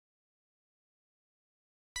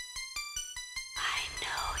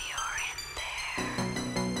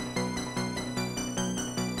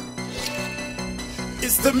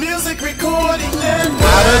It's the music recording network.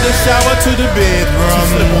 Out of the shower to the bedroom,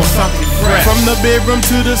 slip on something fresh. from the bedroom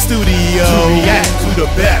to the studio, To react to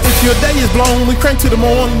the best. If your day is blown, we crank to the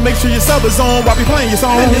morning. Make sure your sub is on while we playing your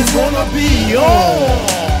song. And it's gonna be on.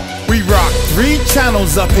 We rock 3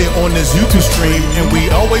 channels up here on this YouTube stream, and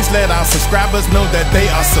we always let our subscribers know that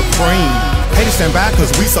they are supreme. Haters stand by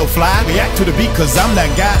cause we so fly. React to the beat cause I'm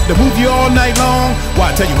that guy to move you all night long.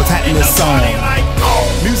 Why I tell you what's happening in this song.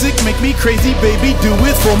 Music make me crazy, baby, do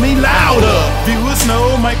it for me louder. Viewers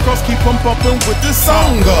know my cross keep on pumping with this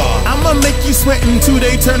song. I'ma make you sweat until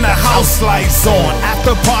they turn the house lights on.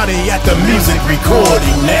 After party at the Music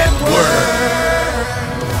Recording Network.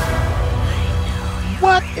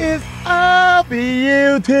 What is up,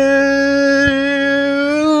 YouTube?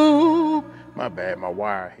 My bad, my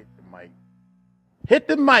wire hit the mic. Hit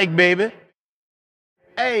the mic, baby.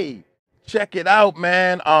 Hey, check it out,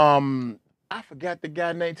 man. I forgot the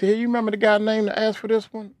guy name. Here, you remember the guy name to ask for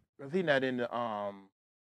this one? Cause he not in the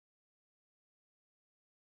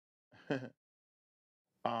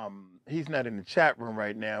he's not in the chat room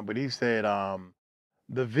right now, but he said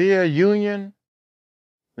the Veer Union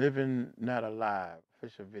Living Not Alive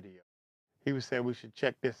official video. He was saying we should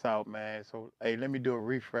check this out, man. So hey, let me do a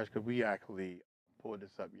refresh because we actually pulled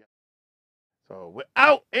this up yet. So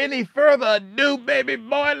without any further ado, baby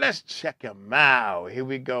boy, let's check him out. Here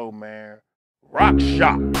we go, man. Rock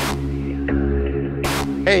Shop.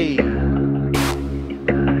 Hey.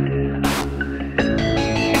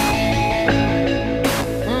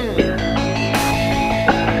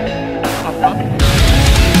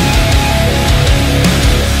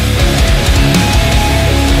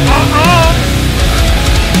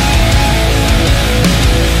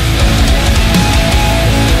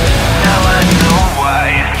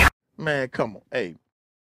 Man, come on. Hey,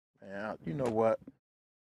 man, you know what?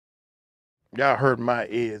 Y'all hurt my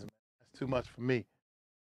ears, man. That's too much for me.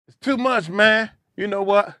 It's too much, man. You know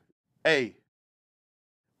what? Hey,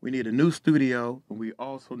 we need a new studio, and we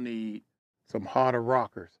also need some harder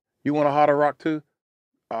rockers. You want a harder rock too?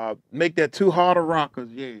 Make that 2 harder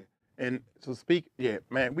rockers, yeah. And so yeah,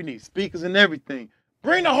 man, we need speakers and everything.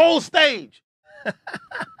 Bring the whole stage.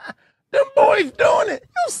 Them boys doing it.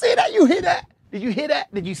 You see that? You hear that? Did you hear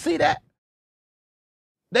that? Did you see that?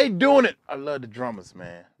 They doing it. I love the drummers,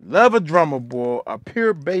 man. Love a drummer, boy. A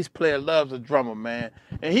pure bass player loves a drummer, man.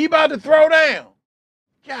 And he about to throw down.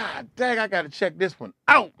 God dang, I got to check this one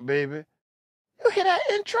out, baby. You hear that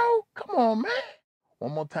intro? Come on, man.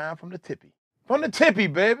 One more time from the tippy. From the tippy,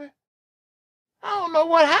 baby. I don't know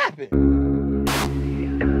what happened.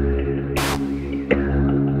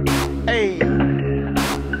 Hey.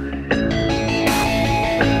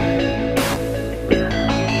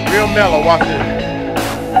 Real mellow, watch this.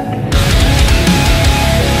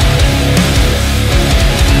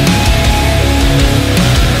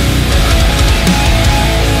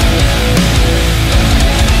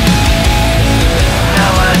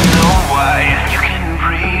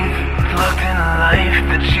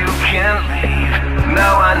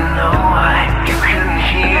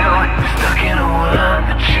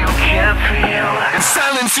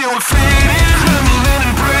 You're fading, rumbling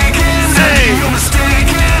and breaking. Hey. You're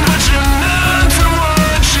mistaken, but you're none to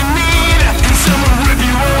what you need. Can someone rip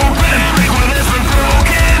you open, break what has been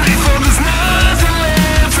broken before there's nothing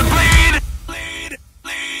left to bleed?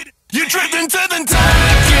 You drift into the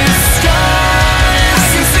darkest skies. I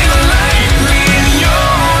can see the light in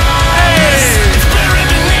your eyes. It's buried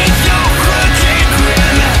beneath your crooked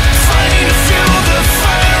grin, fighting to feel the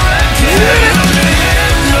fire again.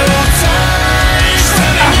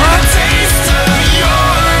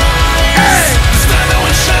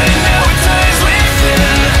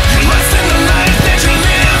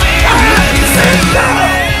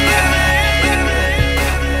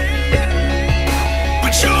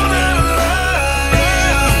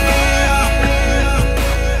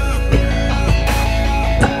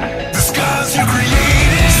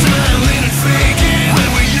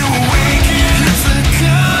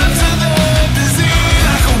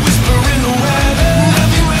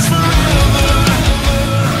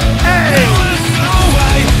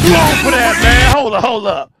 Hold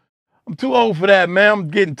up. I'm too old for that, man. I'm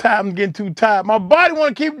getting tired. I'm getting too tired. My body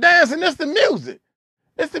want to keep dancing. It's the music.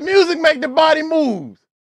 It's the music make the body move.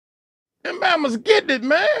 And man must get it,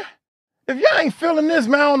 man. If y'all ain't feeling this,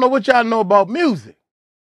 man, I don't know what y'all know about music.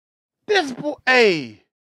 This boy, hey,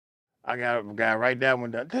 I gotta write that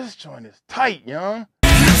one down. This joint is tight, young.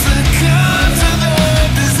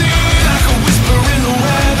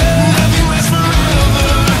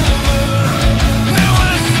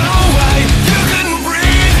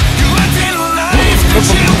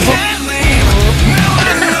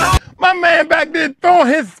 My man back there throwing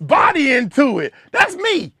his body into it. That's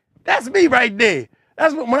me. That's me right there.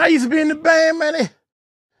 That's when I used to be in the band, man.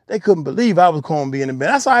 They couldn't believe I was going to be in the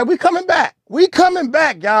band. That's all right. We coming back. We coming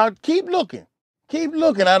back, y'all. Keep looking. Keep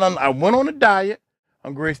looking. I went on a diet.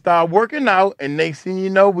 I'm going to start working out, and next thing you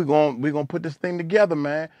know, we're gonna put this thing together,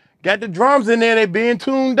 man. Got the drums in there. They being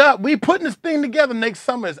tuned up. We putting this thing together. Next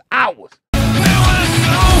summer is ours.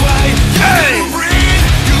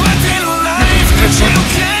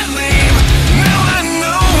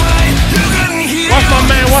 What's my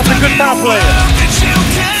man? What's the guitar player?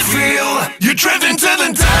 You're drifting to the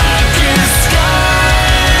darkest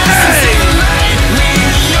skies. Hey! The light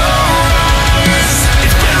leave your eyes.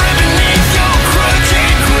 It's buried beneath your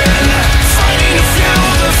crooked grin. Fighting to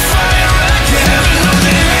fuel the fire again. Heaven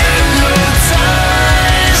only hypnotized.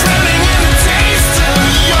 Drowning in the taste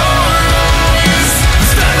of your eyes. The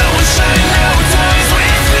star that will shine now dies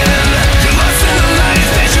within. You're lost in the life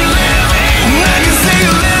that you're living. I can see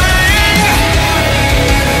you living.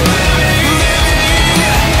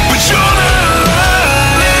 But you're not.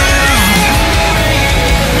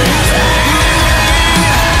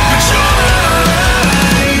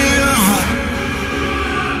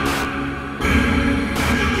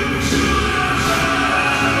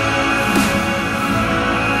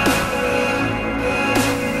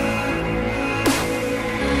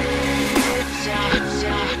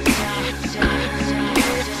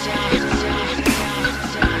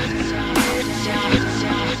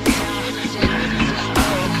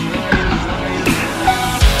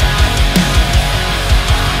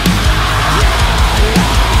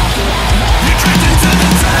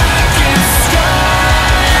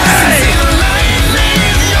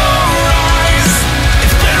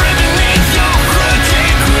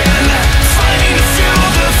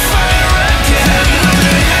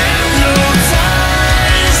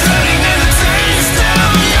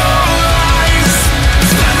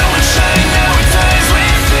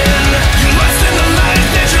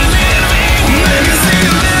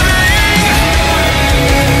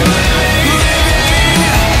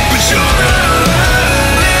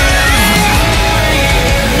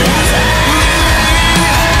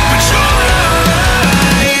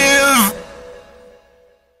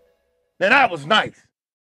 Now that was nice.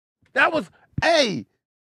 That was, hey,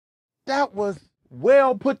 that was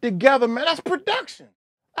well put together, man. That's production.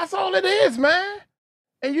 That's all it is, man.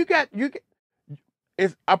 And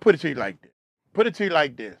I put it to you like this. Put it to you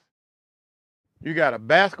like this. You got a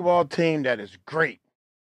basketball team that is great,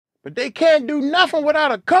 but they can't do nothing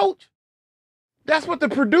without a coach. That's what the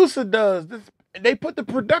producer does. They put the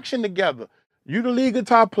production together. You the lead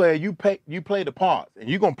guitar player, you play the parts, and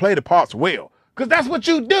you're gonna play the parts well, because that's what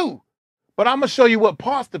you do. But I'm gonna show you what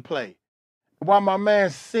parts to play. While my man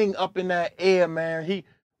sing up in that air, man,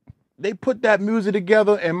 they put that music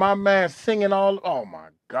together, and my man singing oh my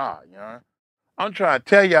God, you know. I'm trying to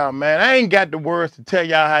tell y'all, man, I ain't got the words to tell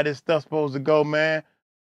y'all how this stuff's supposed to go, man.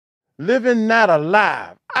 Living Not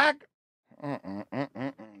Alive.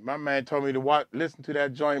 My man told me to listen to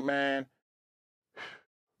that joint, man.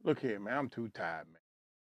 Look here, man, I'm too tired, man.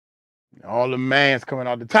 All the mans coming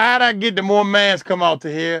out. The tired I get, the more mans come out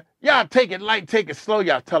to here. Y'all take it light, take it slow.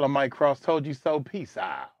 Y'all tell them Mike Cross told you so. Peace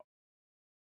out.